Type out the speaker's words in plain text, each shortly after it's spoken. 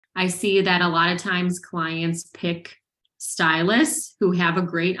I see that a lot of times clients pick stylists who have a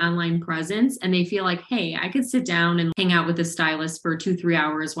great online presence and they feel like, hey, I could sit down and hang out with a stylist for 2-3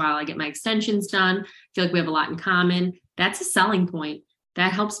 hours while I get my extensions done. I feel like we have a lot in common. That's a selling point.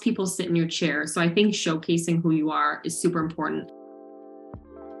 That helps people sit in your chair. So I think showcasing who you are is super important.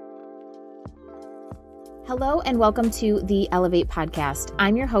 Hello and welcome to the Elevate podcast.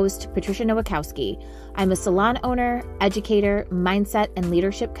 I'm your host, Patricia Nowakowski. I'm a salon owner, educator, mindset, and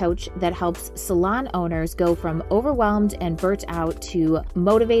leadership coach that helps salon owners go from overwhelmed and burnt out to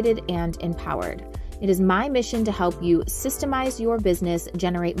motivated and empowered. It is my mission to help you systemize your business,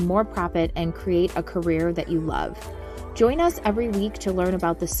 generate more profit, and create a career that you love. Join us every week to learn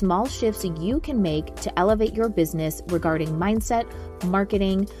about the small shifts you can make to elevate your business regarding mindset,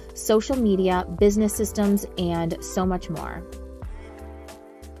 marketing, social media, business systems, and so much more.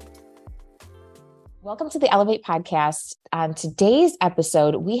 Welcome to the Elevate podcast. On today's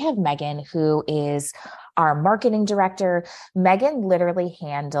episode, we have Megan, who is our marketing director. Megan literally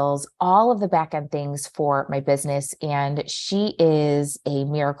handles all of the back-end things for my business, and she is a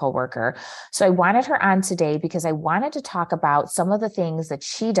miracle worker. So I wanted her on today because I wanted to talk about some of the things that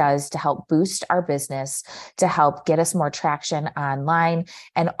she does to help boost our business, to help get us more traction online,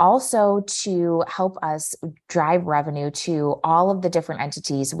 and also to help us drive revenue to all of the different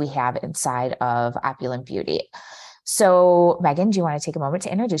entities we have inside of Opulent Beauty. So Megan, do you want to take a moment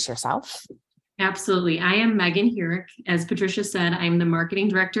to introduce yourself? Absolutely. I am Megan Heurich. As Patricia said, I'm the marketing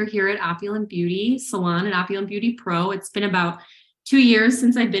director here at Opulent Beauty Salon and Opulent Beauty Pro. It's been about 2 years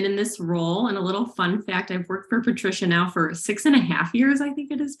since I've been in this role. And a little fun fact, I've worked for Patricia now for 6.5 years, I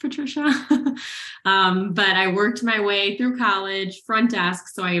think it is, Patricia. But I worked my way through college, front desk.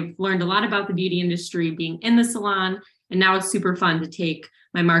 So I've learned a lot about the beauty industry being in the salon. And now it's super fun to take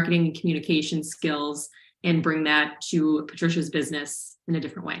my marketing and communication skills and bring that to Patricia's business in a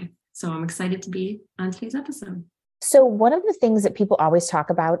different way. So I'm excited to be on today's episode. So one of the things that people always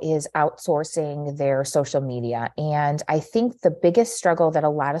talk about is outsourcing their social media. And I think the biggest struggle that a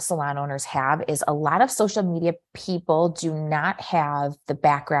lot of salon owners have is a lot of social media people do not have the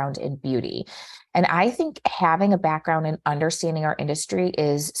background in beauty. And I think having a background in understanding our industry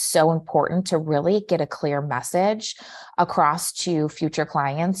is so important to really get a clear message across to future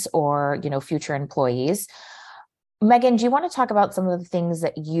clients or, future employees. Megan, do you want to talk about some of the things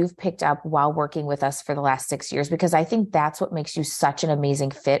that you've picked up while working with us for the last 6 years? Because I think that's what makes you such an amazing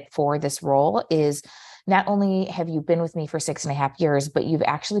fit for this role is not only have you been with me for 6.5 years, but you've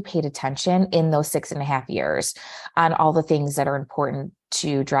actually paid attention in those 6.5 years on all the things that are important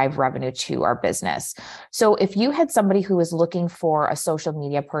to drive revenue to our business. So if you had somebody who was looking for a social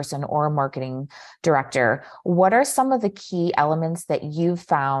media person or a marketing director, what are some of the key elements that you've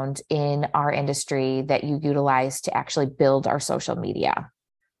found in our industry that you utilize to actually build our social media?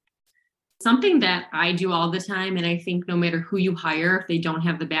 Something that I do all the time, and I think no matter who you hire, if they don't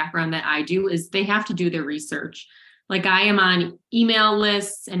have the background that I do, is they have to do their research. Like I am on email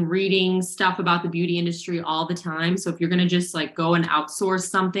lists and reading stuff about the beauty industry all the time. So if you're going to just go and outsource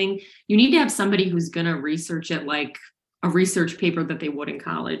something, you need to have somebody who's going to research it like a research paper that they would in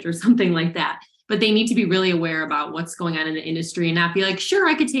college or something like that. But they need to be really aware about what's going on in the industry and not be like, sure,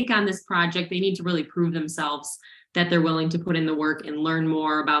 I could take on this project. They need to really prove themselves that they're willing to put in the work and learn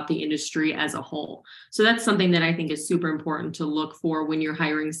more about the industry as a whole. So that's something that I think is super important to look for when you're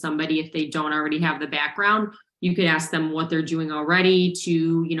hiring somebody. If they don't already have the background, you could ask them what they're doing already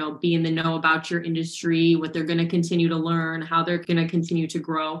to, be in the know about your industry, what they're going to continue to learn, how they're going to continue to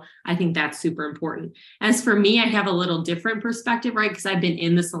grow. I think that's super important. As for me, I have a little different perspective, right? Because I've been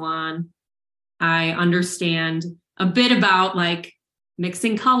in the salon. I understand a bit about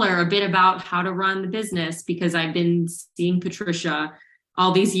mixing color, a bit about how to run the business, because I've been seeing Patricia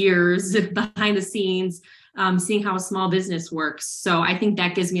all these years behind the scenes, seeing how a small business works. So I think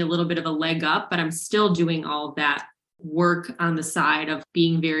that gives me a little bit of a leg up, but I'm still doing all of that work on the side of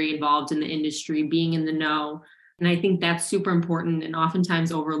being very involved in the industry, being in the know. And I think that's super important and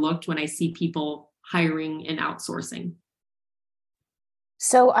oftentimes overlooked when I see people hiring and outsourcing.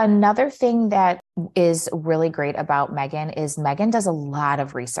 So another thing that is really great about Megan is Megan does a lot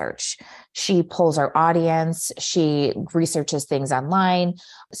of research. She pulls our audience, she researches things online.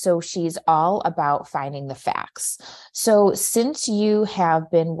 So she's all about finding the facts. So since you have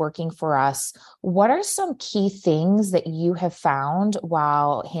been working for us, what are some key things that you have found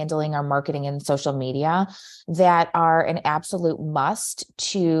while handling our marketing and social media that are an absolute must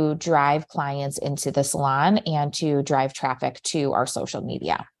to drive clients into the salon and to drive traffic to our social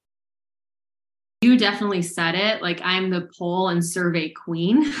media? You definitely said it. I'm the poll and survey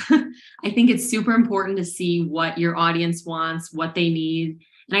queen. I think it's super important to see what your audience wants, what they need,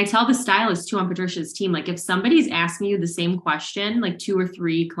 And I tell the stylists too on Patricia's team, like if somebody's asking you the same question, like 2 or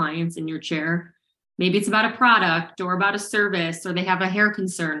 3 clients in your chair, maybe it's about a product or about a service, or they have a hair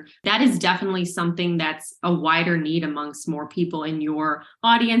concern, that is definitely something that's a wider need amongst more people in your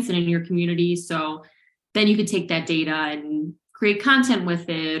audience and in your community. So then you could take that data and create content with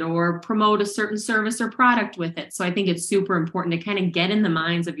it or promote a certain service or product with it. So I think it's super important to kind of get in the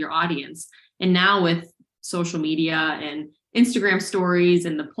minds of your audience. And now with social media and Instagram stories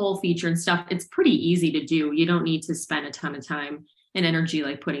and the poll feature and stuff, it's pretty easy to do. You don't need to spend a ton of time and energy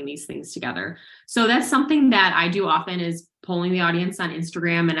like putting these things together. So that's something that I do often is polling the audience on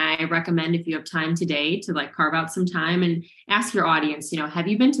Instagram. And I recommend if you have time today to like carve out some time and ask your audience, have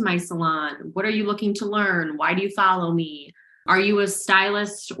you been to my salon? What are you looking to learn? Why do you follow me? Are you a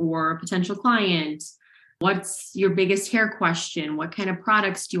stylist or a potential client? What's your biggest hair question? What kind of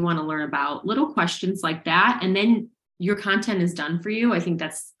products do you want to learn about? Little questions like that. And then your content is done for you. I think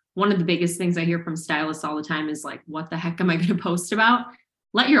that's one of the biggest things I hear from stylists all the time is like, what the heck am I going to post about?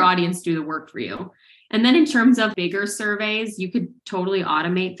 Let your audience do the work for you. And then in terms of bigger surveys, you could totally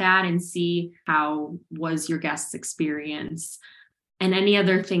automate that and see how was your guest's experience and any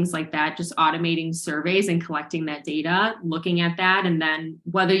other things like that, just automating surveys and collecting that data, looking at that. And then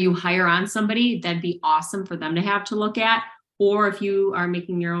whether you hire on somebody, that'd be awesome for them to have to look at. Or if you are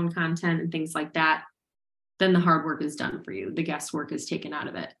making your own content and things like that, then the hard work is done for you. The guesswork is taken out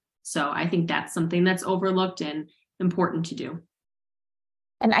of it. So I think that's something that's overlooked and important to do.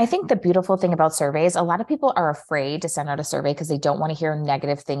 And I think the beautiful thing about surveys, a lot of people are afraid to send out a survey because they don't want to hear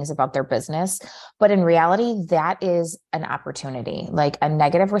negative things about their business. But in reality, that is an opportunity. Like a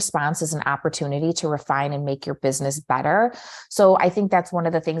negative response is an opportunity to refine and make your business better. So I think that's one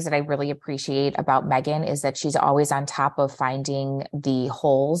of the things that I really appreciate about Megan is that she's always on top of finding the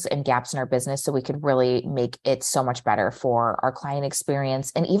holes and gaps in our business so we could really make it so much better for our client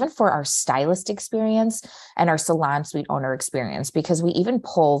experience and even for our stylist experience and our salon suite owner experience, because we even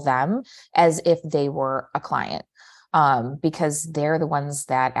pull them as if they were a client, because they're the ones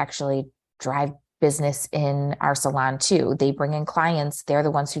that actually drive business in our salon too. They bring in clients. They're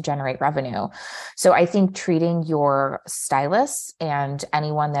the ones who generate revenue. So I think treating your stylists and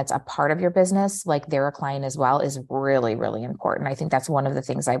anyone that's a part of your business like they're a client as well is really, really important. I think that's one of the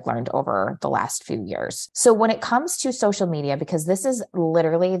things I've learned over the last few years. So when it comes to social media, because this is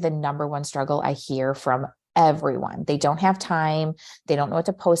literally the number one struggle I hear from everyone. They don't have time. They don't know what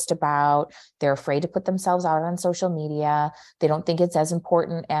to post about. They're afraid to put themselves out on social media. They don't think it's as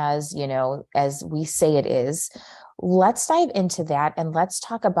important as, as we say it is. Let's dive into that and let's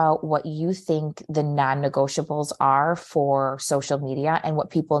talk about what you think the non-negotiables are for social media and what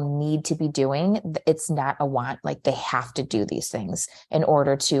people need to be doing. It's not a want, like they have to do these things in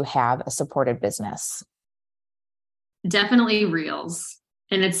order to have a supported business. Definitely Reels.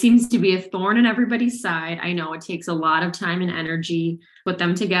 And it seems to be a thorn in everybody's side. I know it takes a lot of time and energy to put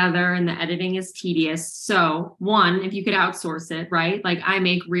them together and the editing is tedious. So one, if you could outsource it, right? Like I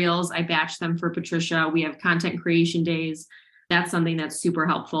make Reels, I batch them for Patricia. We have content creation days. That's something that's super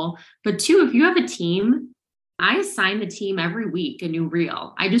helpful. But two, if you have a team, I assign the team every week a new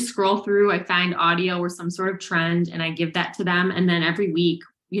Reel. I just scroll through, I find audio or some sort of trend and I give that to them. And then every week,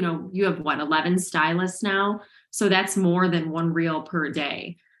 you have 11 stylists now. So that's more than one Reel per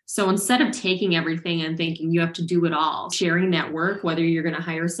day. So instead of taking everything and thinking you have to do it all, sharing that work, whether you're going to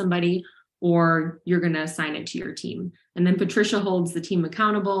hire somebody or you're going to assign it to your team. And then Patricia holds the team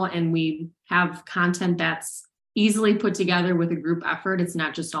accountable and we have content that's easily put together with a group effort. It's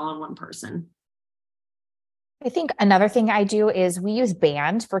not just all on one person. I think another thing I do is we use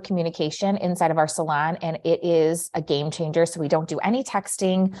Band for communication inside of our salon, and it is a game changer. So we don't do any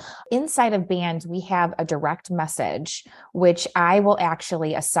texting. Inside of Band, we have a direct message, which I will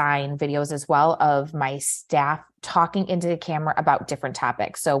actually assign videos as well of my staff talking into the camera about different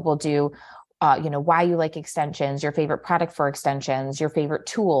topics. So we'll do why you like extensions, your favorite product for extensions, your favorite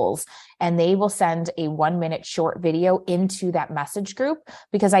tools, and they will send a 1-minute short video into that message group,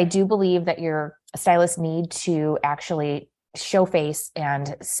 because I do believe that your stylists need to actually show face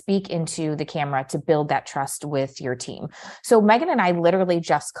and speak into the camera to build that trust with your team. So Megan and I literally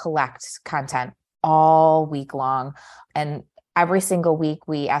just collect content all week long, and every single week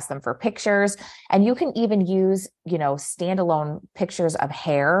we ask them for pictures, and you can even use, standalone pictures of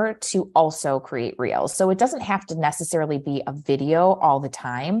hair to also create Reels. So it doesn't have to necessarily be a video all the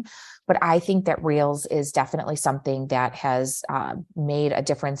time, but I think that Reels is definitely something that has made a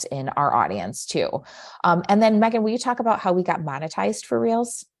difference in our audience too. And then Megan, will you talk about how we got monetized for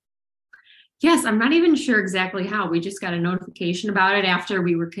Reels? Yes, I'm not even sure exactly how. We just got a notification about it after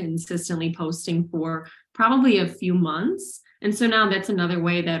we were consistently posting for probably a few months. And so now that's another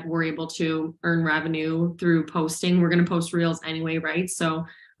way that we're able to earn revenue through posting. We're going to post reels anyway, right? So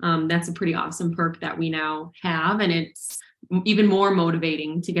that's a pretty awesome perk that we now have. And it's even more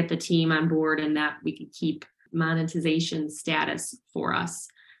motivating to get the team on board and that we can keep monetization status for us.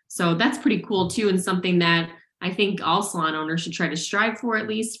 So that's pretty cool too. And something that I think all salon owners should try to strive for at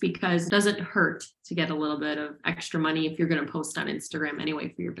least, because it doesn't hurt to get a little bit of extra money if you're going to post on Instagram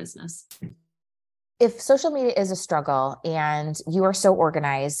anyway for your business. If social media is a struggle and you are so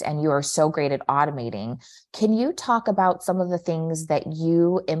organized and you are so great at automating, can you talk about some of the things that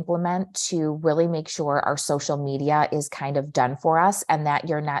you implement to really make sure our social media is kind of done for us and that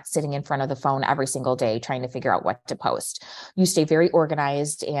you're not sitting in front of the phone every single day trying to figure out what to post? You stay very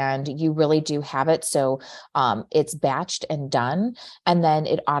organized and you really do have it. So it's batched and done, and then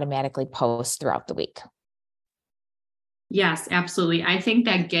it automatically posts throughout the week. Yes, absolutely. I think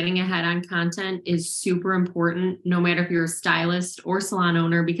that getting ahead on content is super important, no matter if you're a stylist or salon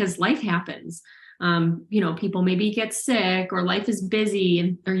owner, because life happens. People maybe get sick or life is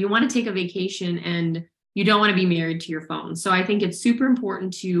busy, or you want to take a vacation and you don't want to be married to your phone. So I think it's super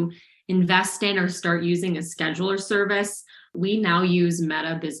important to invest in or start using a scheduler service. We now use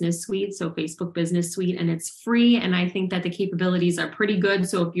Meta Business Suite, so Facebook Business Suite, and it's free. And I think that the capabilities are pretty good.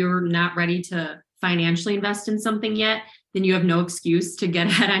 So if you're not ready to financially invest in something yet, then you have no excuse to get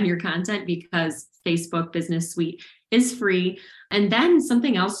ahead on your content because Facebook Business Suite is free. And then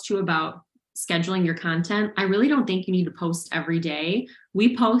something else too about scheduling your content. I really don't think you need to post every day.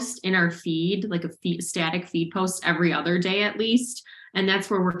 We post in our feed, like a static feed post every other day at least. And that's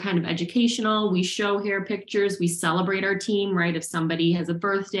where we're kind of educational. We show hair pictures. We celebrate our team, right? If somebody has a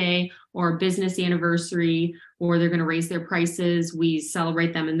birthday or a business anniversary, or they're going to raise their prices, we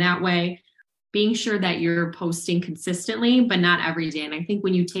celebrate them in that way. Being sure that you're posting consistently, but not every day. And I think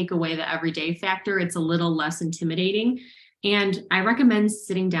when you take away the everyday factor, it's a little less intimidating. And I recommend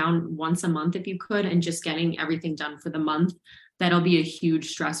sitting down once a month if you could and just getting everything done for the month. That'll be a huge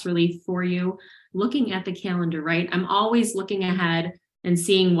stress relief for you. Looking at the calendar, right? I'm always looking ahead and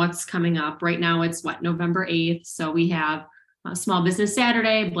seeing what's coming up. Right now it's November 8th. So we have Small Business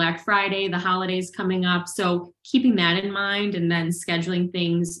Saturday, Black Friday, the holidays coming up. So keeping that in mind and then scheduling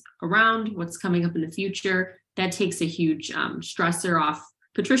things around what's coming up in the future, that takes a huge stressor off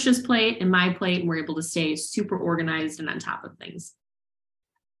Patricia's plate and my plate, and we're able to stay super organized and on top of things.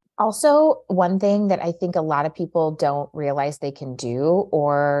 Also, one thing that I think a lot of people don't realize they can do,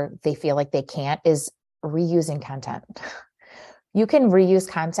 or they feel like they can't, is reusing content. You can reuse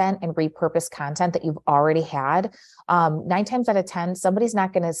content and repurpose content that you've already had. 9 times out of 10, somebody's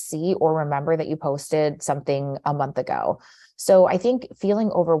not going to see or remember that you posted something a month ago. So I think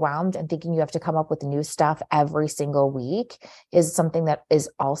feeling overwhelmed and thinking you have to come up with new stuff every single week is something that is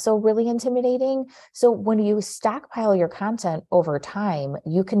also really intimidating. So when you stockpile your content over time,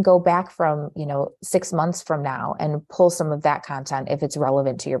 you can go back from, 6 months from now and pull some of that content if it's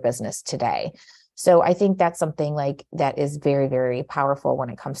relevant to your business today. So I think that's something like that is very, very powerful when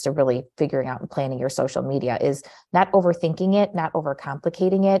it comes to really figuring out and planning your social media, is not overthinking it, not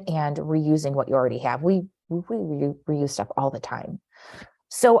overcomplicating it, and reusing what you already have. We reuse stuff all the time.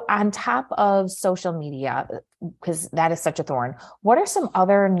 So on top of social media, because that is such a thorn, what are some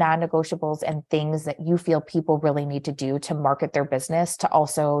other non-negotiables and things that you feel people really need to do to market their business to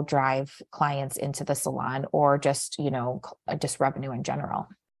also drive clients into the salon, or just, just revenue in general?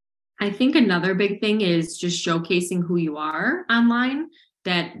 I think another big thing is just showcasing who you are online,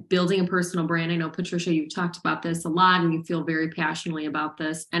 that building a personal brand. I know, Patricia, you've talked about this a lot and you feel very passionately about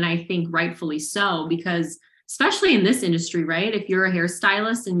this. And I think rightfully so, because especially in this industry, right? If you're a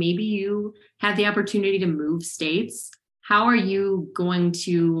hairstylist and maybe you have the opportunity to move states, how are you going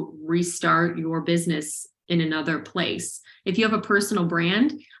to restart your business in another place? If you have a personal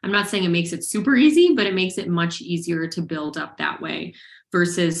brand, I'm not saying it makes it super easy, but it makes it much easier to build up that way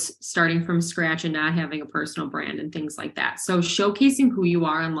versus starting from scratch and not having a personal brand and things like that. So showcasing who you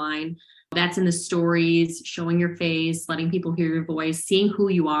are online, that's in the stories, showing your face, letting people hear your voice, seeing who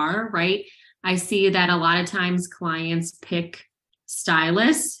you are, right? I see that a lot of times clients pick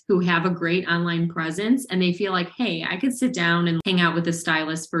stylists who have a great online presence and they feel like, hey, I could sit down and hang out with a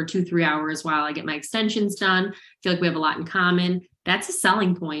stylist for 2-3 hours while I get my extensions done. I feel like we have a lot in common. That's a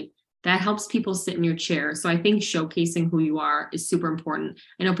selling point. That helps people sit in your chair. So I think showcasing who you are is super important.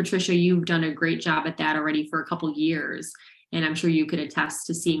 I know, Patricia, you've done a great job at that already for a couple of years. And I'm sure you could attest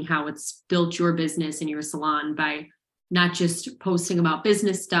to seeing how it's built your business and your salon by not just posting about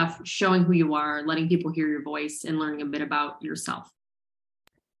business stuff, showing who you are, letting people hear your voice, and learning a bit about yourself.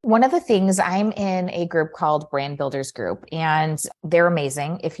 One of the things, I'm in a group called Brand Builders Group, and they're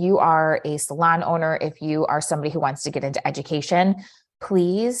amazing. If you are a salon owner, if you are somebody who wants to get into education,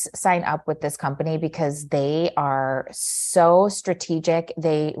 please sign up with this company because they are so strategic.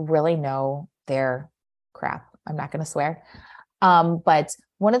 They really know their crap. I'm not going to swear. But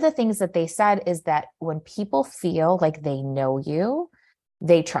one of the things that they said is that when people feel like they know you,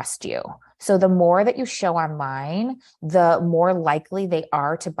 they trust you. So the more that you show online, the more likely they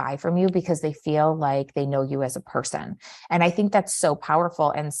are to buy from you because they feel like they know you as a person. And I think that's so powerful.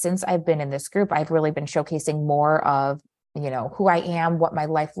 And since I've been in this group, I've really been showcasing more of, who I am, what my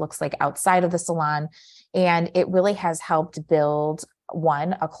life looks like outside of the salon. And it really has helped build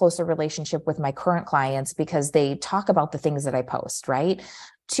one, a closer relationship with my current clients because they talk about the things that I post, right?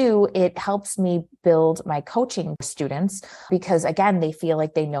 Two, it helps me build my coaching students because again, they feel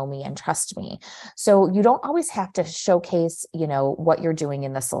like they know me and trust me. So you don't always have to showcase, what you're doing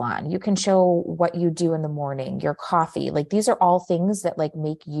in the salon. You can show what you do in the morning, your coffee. Like these are all things that like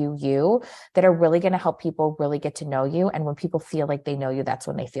make you you that are really going to help people really get to know you. And when people feel like they know you, that's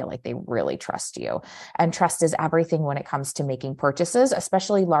when they feel like they really trust you. And trust is everything when it comes to making purchases,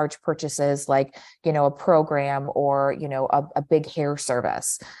 especially large purchases like, a program or, a big hair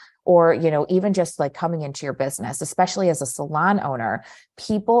service. Or, even just like coming into your business, especially as a salon owner,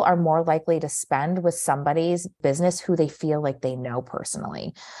 people are more likely to spend with somebody's business who they feel like they know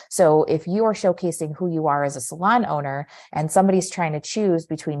personally. So if you are showcasing who you are as a salon owner and somebody's trying to choose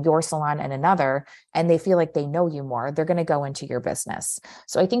between your salon and another, and they feel like they know you more, they're going to go into your business.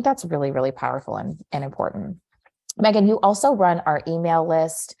 So I think that's really, really powerful and important. Megan, you also run our email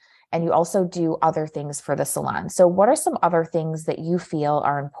list and you also do other things for the salon. So what are some other things that you feel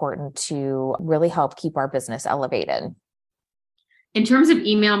are important to really help keep our business elevated? In terms of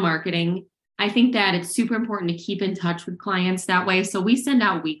email marketing, I think that it's super important to keep in touch with clients that way. So we send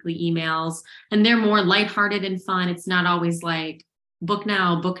out weekly emails and they're more lighthearted and fun. It's not always like book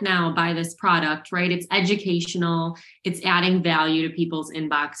now, buy this product, right? It's educational. It's adding value to people's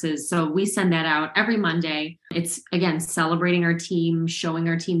inboxes. So we send that out every Monday. It's again, celebrating our team, showing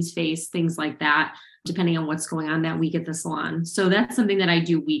our team's face, things like that, depending on what's going on that week at the salon. So that's something that I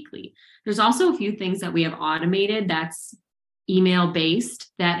do weekly. There's also a few things that we have automated that's email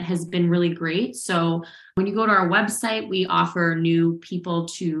based that has been really great. So when you go to our website, we offer new people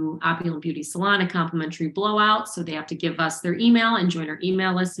to Opulent Beauty Salon a complimentary blowout. So they have to give us their email and join our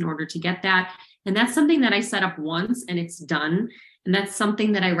email list in order to get that. And that's something that I set up once and it's done. And that's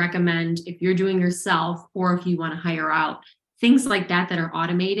something that I recommend if you're doing yourself or if you want to hire out things like that that are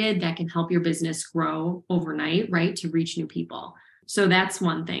automated that can help your business grow overnight, right? To reach new people. So that's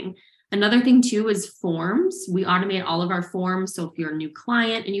one thing. Another thing too is forms. We automate all of our forms. So if you're a new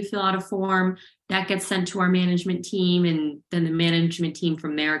client and you fill out a form, that gets sent to our management team, and then the management team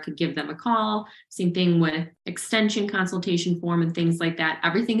from there could give them a call. Same thing with extension consultation form and things like that.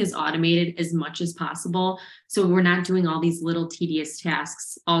 Everything is automated as much as possible. So we're not doing all these little tedious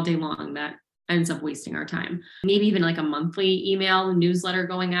tasks all day long that ends up wasting our time. Maybe even like a monthly email newsletter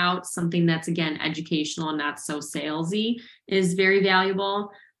going out, something that's again educational and not so salesy is very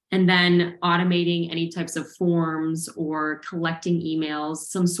valuable. And then automating any types of forms or collecting emails,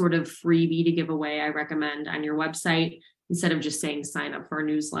 some sort of freebie to give away, I recommend on your website instead of just saying sign up for a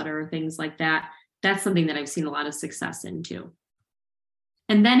newsletter or things like that. That's something that I've seen a lot of success in too.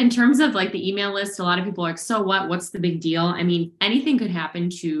 And then in terms of like the email list, a lot of people are like, so what? What's the big deal? I mean, anything could happen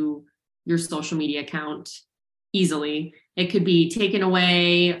to your social media account easily. It could be taken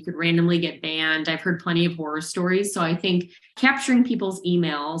away, it could randomly get banned. I've heard plenty of horror stories. So I think capturing people's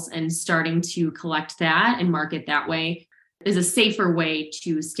emails and starting to collect that and market that way is a safer way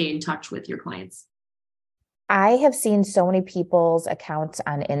to stay in touch with your clients. I have seen so many people's accounts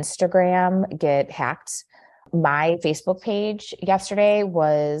on Instagram get hacked. My Facebook page yesterday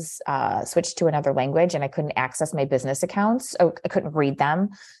was switched to another language and I couldn't access my business accounts. So I couldn't read them.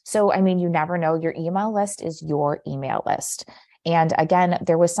 So, I mean, you never know. Your email list is your email list. And again,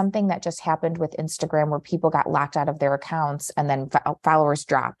 there was something that just happened with Instagram where people got locked out of their accounts and then followers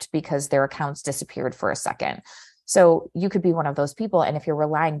dropped because their accounts disappeared for a second. So you could be one of those people. And if you're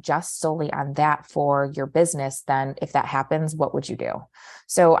relying just solely on that for your business, then if that happens, what would you do?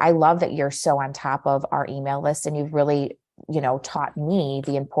 So I love that you're so on top of our email list and you've really, taught me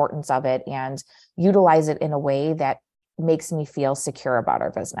the importance of it and utilize it in a way that makes me feel secure about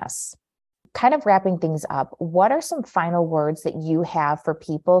our business. Kind of wrapping things up, what are some final words that you have for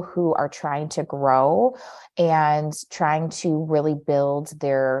people who are trying to grow and trying to really build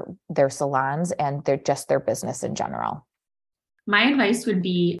their salons and their business in general? My advice would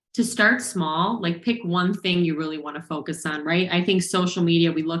be to start small, like pick one thing you really want to focus on, right? I think social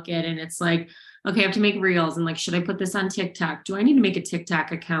media, we look at it and it's like, okay, I have to make reels and like, should I put this on TikTok? Do I need to make a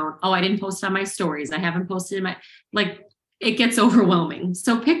TikTok account? Oh, I didn't post on my stories. I haven't posted in my, like, it gets overwhelming.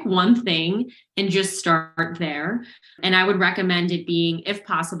 So pick one thing and just start there. And I would recommend it being, if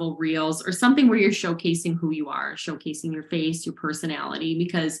possible, reels or something where you're showcasing who you are, showcasing your face, your personality,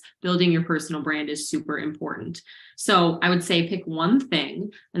 because building your personal brand is super important. So I would say pick one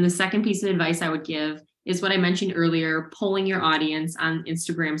thing. And the second piece of advice I would give is what I mentioned earlier, polling your audience on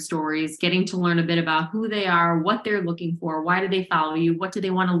Instagram stories, getting to learn a bit about who they are, what they're looking for, why do they follow you, what do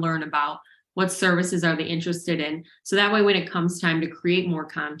they want to learn about, what services are they interested in. So that way, when it comes time to create more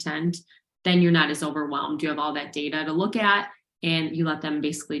content, then you're not as overwhelmed. You have all that data to look at and you let them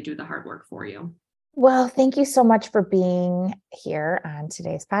basically do the hard work for you. Well, thank you so much for being here on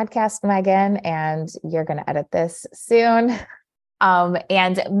today's podcast, Megan, and you're going to edit this soon.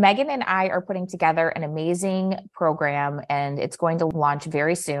 And Megan and I are putting together an amazing program, and it's going to launch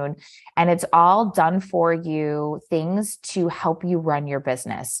very soon. And it's all done for you, things to help you run your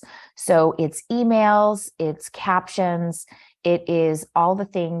business. So it's emails, it's captions, it is all the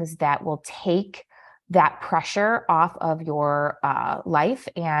things that will take that pressure off of your life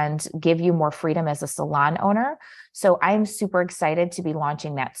and give you more freedom as a salon owner. So I'm super excited to be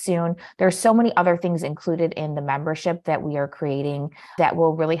launching that soon. There's so many other things included in the membership that we are creating that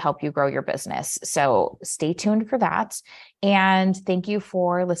will really help you grow your business. So stay tuned for that. And thank you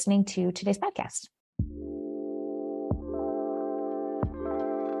for listening to today's podcast.